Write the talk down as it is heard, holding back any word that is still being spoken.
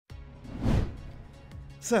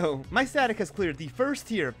So, my static has cleared the first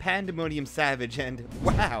tier of Pandaemonium Savage, and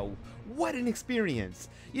wow, what an experience!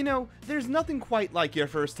 You know, there's nothing quite like your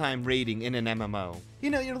first time raiding in an MMO.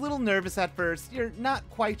 You know, you're a little nervous at first, you're not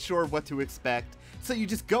quite sure what to expect, so you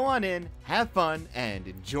just go on in, have fun, and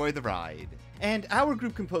enjoy the ride. And our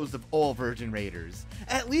group composed of all virgin raiders,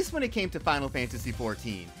 at least when it came to Final Fantasy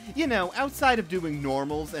XIV. You know, outside of doing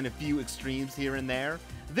normals and a few extremes here and there,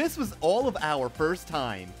 this was all of our first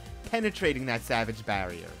time penetrating that savage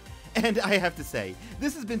barrier. And I have to say,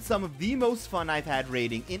 this has been some of the most fun I've had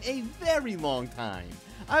raiding in a very long time.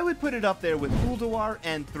 I would put it up there with Ulduar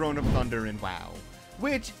and Throne of Thunder in WoW,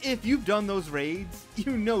 which, if you've done those raids,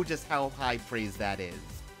 you know just how high praise that is.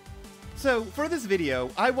 So, for this video,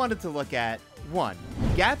 I wanted to look at 1.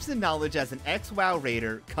 Gaps in knowledge as an ex-WoW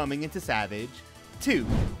raider coming into Savage, 2.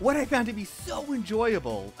 What I found to be so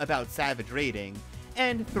enjoyable about Savage raiding,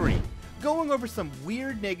 and 3. Going over some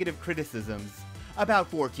weird negative criticisms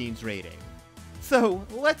about 14's raiding. So,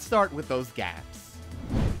 let's start with those gaps.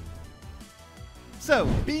 So,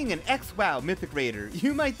 being an ex-WoW Mythic Raider,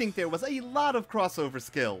 you might think there was a lot of crossover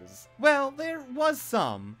skills. Well, there was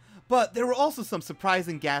some, but there were also some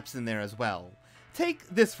surprising gaps in there as well. Take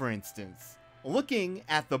this for instance, looking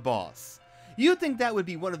at the boss. You'd think that would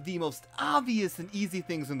be one of the most obvious and easy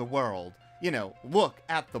things in the world. You know, look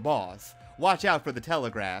at the boss, watch out for the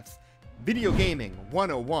telegraphs, video gaming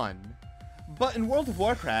 101. But in World of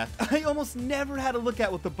Warcraft, I almost never had to look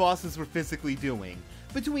at what the bosses were physically doing.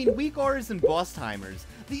 Between weak auras and boss timers,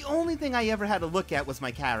 the only thing I ever had to look at was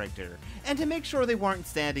my character, and to make sure they weren't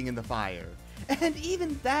standing in the fire. And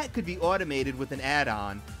even that could be automated with an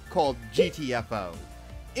add-on called GTFO.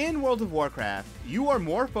 In World of Warcraft, you are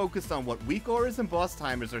more focused on what weak auras and boss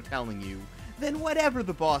timers are telling you than whatever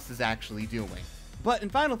the boss is actually doing. But in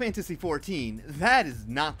Final Fantasy XIV, that is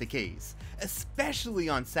not the case. Especially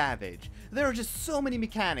on Savage, there are just so many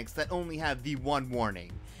mechanics that only have the one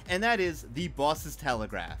warning, and that is the boss's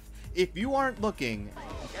telegraph. If you aren't looking,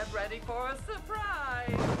 get ready for a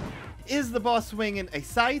surprise! Is the boss swinging a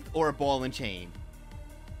scythe or a ball and chain?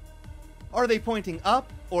 Are they pointing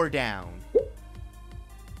up or down?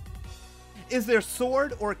 Is their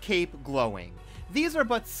sword or cape glowing? These are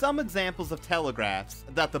but some examples of telegraphs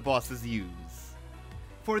that the bosses use.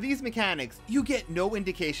 For these mechanics, you get no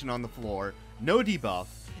indication on the floor, no debuff.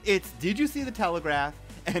 It's did you see the telegraph,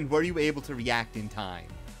 and were you able to react in time?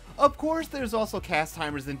 Of course, there's also cast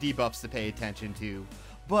timers and debuffs to pay attention to,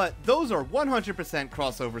 but those are 100%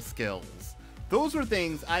 crossover skills. Those are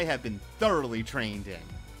things I have been thoroughly trained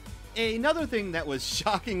in. Another thing that was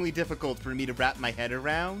shockingly difficult for me to wrap my head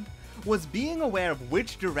around was being aware of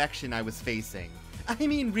which direction I was facing. I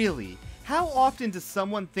mean, really, how often does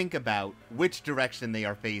someone think about which direction they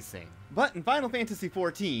are facing? But in Final Fantasy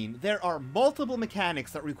XIV, there are multiple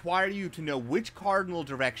mechanics that require you to know which cardinal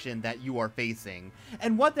direction that you are facing,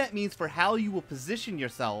 and what that means for how you will position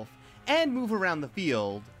yourself and move around the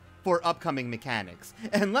field for upcoming mechanics.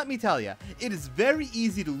 And let me tell you, it is very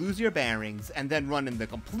easy to lose your bearings and then run in the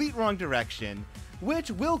complete wrong direction,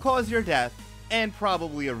 which will cause your death and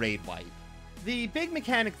probably a raid wipe. The big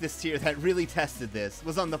mechanic this tier that really tested this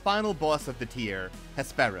was on the final boss of the tier,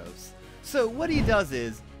 Hesperos. So what he does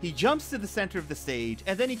is, he jumps to the center of the stage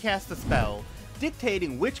and then he casts a spell,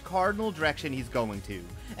 dictating which cardinal direction he's going to,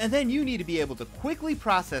 and then you need to be able to quickly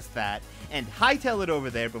process that and hightail it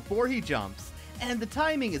over there before he jumps, and the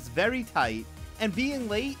timing is very tight, and being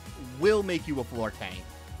late will make you a floor tank.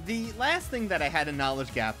 The last thing that I had a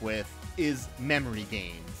knowledge gap with is memory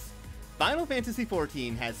games. Final Fantasy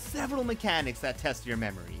XIV has several mechanics that test your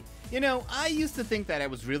memory. You know, I used to think that I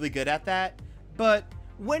was really good at that, but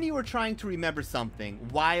when you are trying to remember something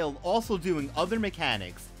while also doing other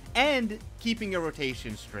mechanics, and keeping your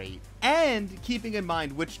rotation straight, and keeping in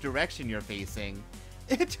mind which direction you're facing,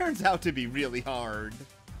 it turns out to be really hard.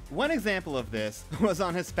 One example of this was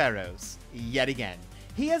on Hesperos, yet again.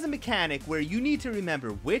 He has a mechanic where you need to remember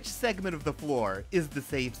which segment of the floor is the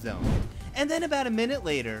safe zone. And then about a minute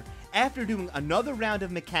later, after doing another round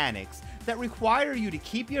of mechanics that require you to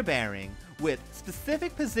keep your bearing with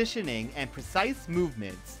specific positioning and precise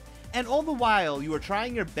movements, and all the while you are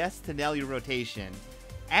trying your best to nail your rotation,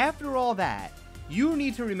 after all that, you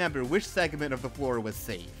need to remember which segment of the floor was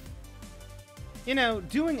safe. You know,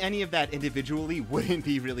 doing any of that individually wouldn't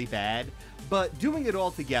be really bad, but doing it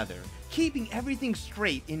all together, keeping everything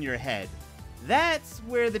straight in your head, that's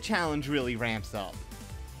where the challenge really ramps up.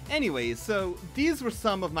 Anyways, so these were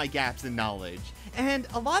some of my gaps in knowledge, and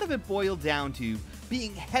a lot of it boiled down to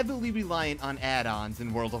being heavily reliant on add-ons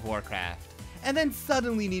in World of Warcraft, and then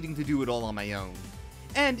suddenly needing to do it all on my own.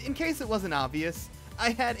 And in case it wasn't obvious,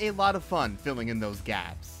 I had a lot of fun filling in those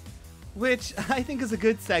gaps. Which I think is a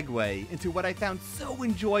good segue into what I found so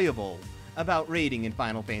enjoyable about raiding in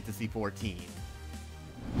Final Fantasy XIV.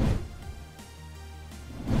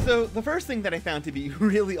 So, the first thing that I found to be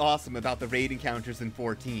really awesome about the raid encounters in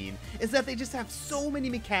 14 is that they just have so many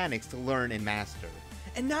mechanics to learn and master.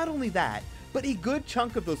 And not only that, but a good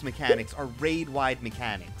chunk of those mechanics are raid-wide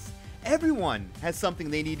mechanics. Everyone has something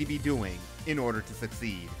they need to be doing in order to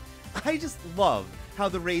succeed. I just love how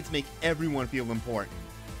the raids make everyone feel important.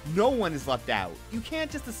 No one is left out. You can't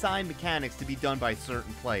just assign mechanics to be done by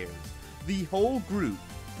certain players. The whole group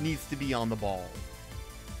needs to be on the ball.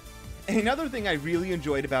 Another thing I really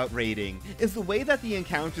enjoyed about raiding is the way that the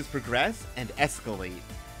encounters progress and escalate.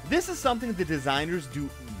 This is something the designers do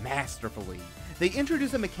masterfully. They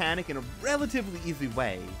introduce a mechanic in a relatively easy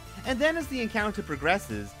way, and then as the encounter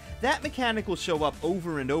progresses, that mechanic will show up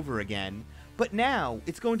over and over again, but now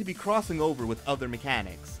it's going to be crossing over with other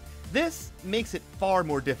mechanics. This makes it far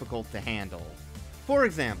more difficult to handle. For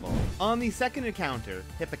example, on the second encounter,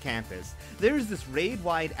 Hippocampus, there is this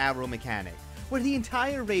raid-wide arrow mechanic, where the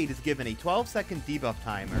entire raid is given a 12-second debuff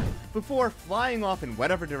timer before flying off in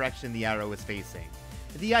whatever direction the arrow is facing.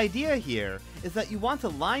 The idea here is that you want to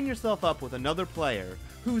line yourself up with another player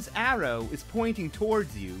whose arrow is pointing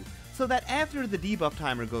towards you, so that after the debuff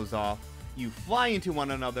timer goes off, you fly into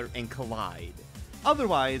one another and collide.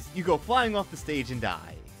 Otherwise, you go flying off the stage and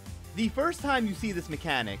die. The first time you see this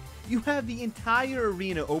mechanic, you have the entire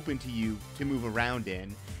arena open to you to move around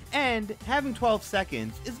in, and having 12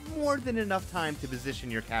 seconds is more than enough time to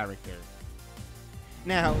position your character.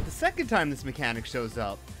 Now, the second time this mechanic shows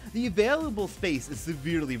up, the available space is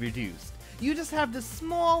severely reduced. You just have this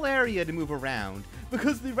small area to move around,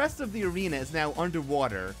 because the rest of the arena is now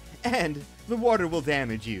underwater, and the water will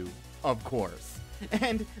damage you, of course.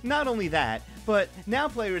 And not only that, but now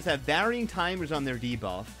players have varying timers on their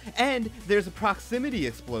debuff, and there's a proximity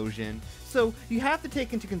explosion, so you have to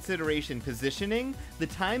take into consideration positioning, the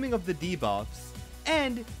timing of the debuffs,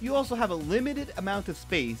 and you also have a limited amount of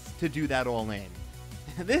space to do that all in.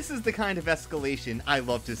 This is the kind of escalation I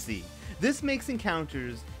love to see. This makes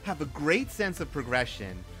encounters have a great sense of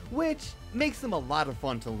progression, which makes them a lot of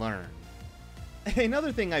fun to learn.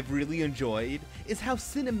 Another thing I've really enjoyed is how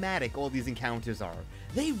cinematic all these encounters are.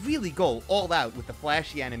 They really go all out with the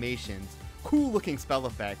flashy animations, cool looking spell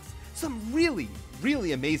effects, some really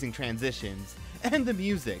amazing transitions, and the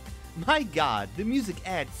music. My god, the music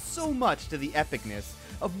adds so much to the epicness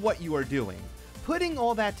of what you are doing. Putting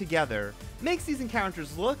all that together makes these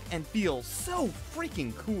encounters look and feel so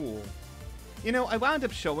freaking cool. You know, I wound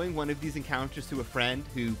up showing one of these encounters to a friend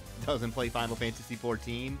who doesn't play Final Fantasy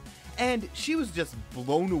XIV, and she was just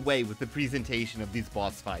blown away with the presentation of these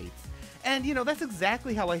boss fights. And you know, that's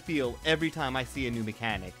exactly how I feel every time I see a new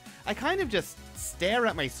mechanic. I kind of just stare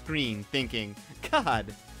at my screen thinking,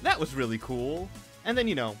 God, that was really cool, and then,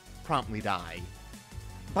 you know, promptly die.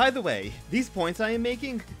 By the way, these points I am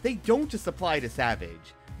making, they don't just apply to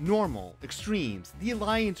Savage. Normal, Extremes, the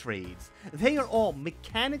Alliance raids, they are all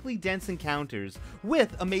mechanically dense encounters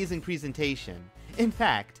with amazing presentation. In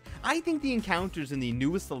fact, I think the encounters in the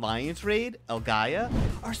newest Alliance raid, Elgaia,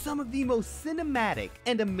 are some of the most cinematic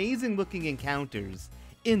and amazing looking encounters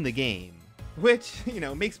in the game. Which, you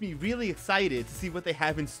know, makes me really excited to see what they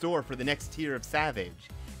have in store for the next tier of Savage,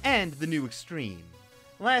 and the new Extreme.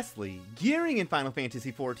 Lastly, gearing in Final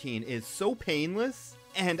Fantasy XIV is so painless,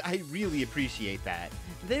 and I really appreciate that.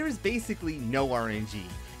 There is basically no RNG.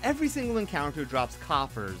 Every single encounter drops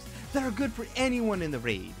coffers that are good for anyone in the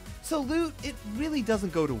raid, so loot, it really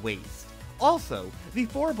doesn't go to waste. Also, the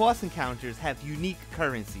 4 boss encounters have unique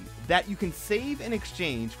currency that you can save and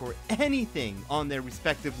exchange for anything on their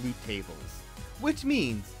respective loot tables, which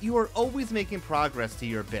means you are always making progress to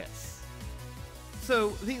your abyss. So,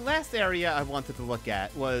 the last area I wanted to look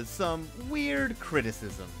at was some weird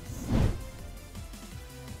criticisms.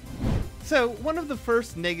 So, one of the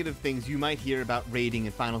first negative things you might hear about raiding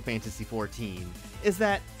in Final Fantasy XIV is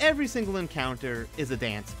that every single encounter is a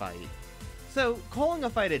dance fight. So, calling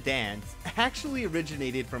a fight a dance actually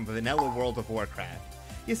originated from vanilla World of Warcraft.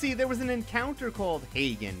 You see, there was an encounter called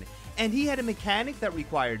Hagen, and he had a mechanic that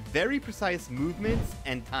required very precise movements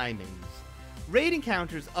and timings. Raid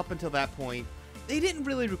encounters up until that point, they didn't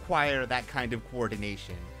really require that kind of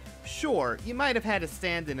coordination. Sure, you might have had to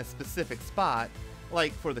stand in a specific spot,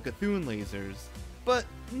 like for the Cthulhu lasers, but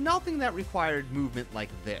nothing that required movement like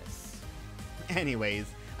this. Anyways,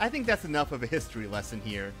 I think that's enough of a history lesson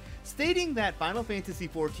here. Stating that Final Fantasy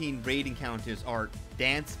XIV raid encounters are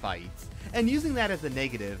dance fights, and using that as a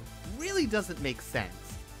negative, really doesn't make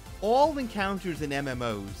sense. All encounters in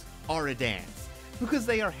MMOs are a dance, because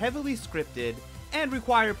they are heavily scripted, and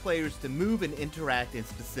require players to move and interact in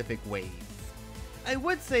specific ways. I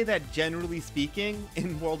would say that generally speaking,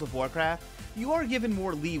 in World of Warcraft, you are given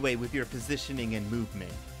more leeway with your positioning and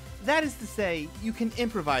movement. That is to say, you can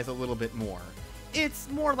improvise a little bit more. It's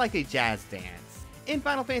more like a jazz dance. In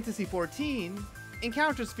Final Fantasy XIV,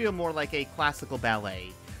 encounters feel more like a classical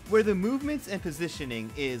ballet, where the movements and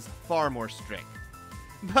positioning is far more strict.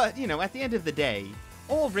 But, at the end of the day,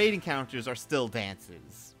 all raid encounters are still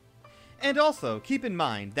dances. And also, keep in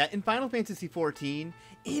mind that in Final Fantasy XIV,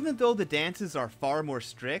 even though the dances are far more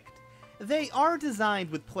strict, they are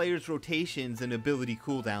designed with players' rotations and ability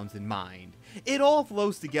cooldowns in mind. It all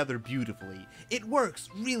flows together beautifully, it works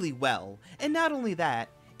really well, and not only that,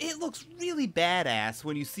 it looks really badass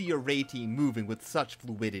when you see your raid team moving with such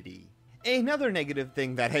fluidity. Another negative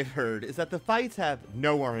thing that I've heard is that the fights have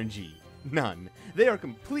no RNG. None. They are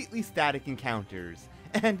completely static encounters,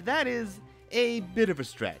 and that is a bit of a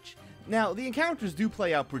stretch. Now, the encounters do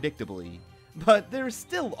play out predictably, but there's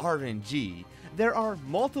still RNG. There are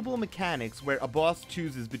multiple mechanics where a boss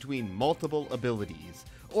chooses between multiple abilities,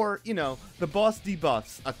 or, the boss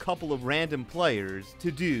debuffs a couple of random players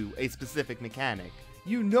to do a specific mechanic.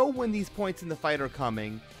 You know when these points in the fight are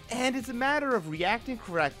coming, and it's a matter of reacting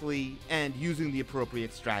correctly and using the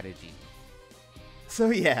appropriate strategy. So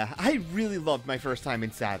yeah, I really loved my first time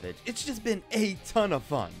in Savage. It's just been a ton of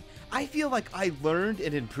fun. I feel like I learned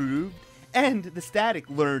and improved, and the static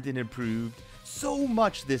learned and improved so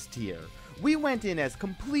much this tier. We went in as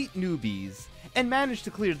complete newbies and managed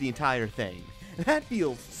to clear the entire thing. That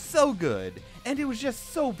feels so good, and it was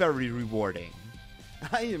just so very rewarding.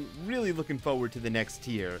 I am really looking forward to the next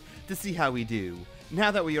tier to see how we do, now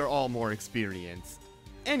that we are all more experienced.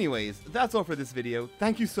 Anyways, that's all for this video.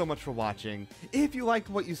 Thank you so much for watching. If you liked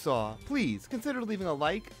what you saw, please consider leaving a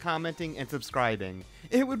like, commenting, and subscribing.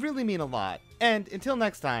 It would really mean a lot. And until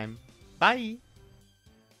next time, bye!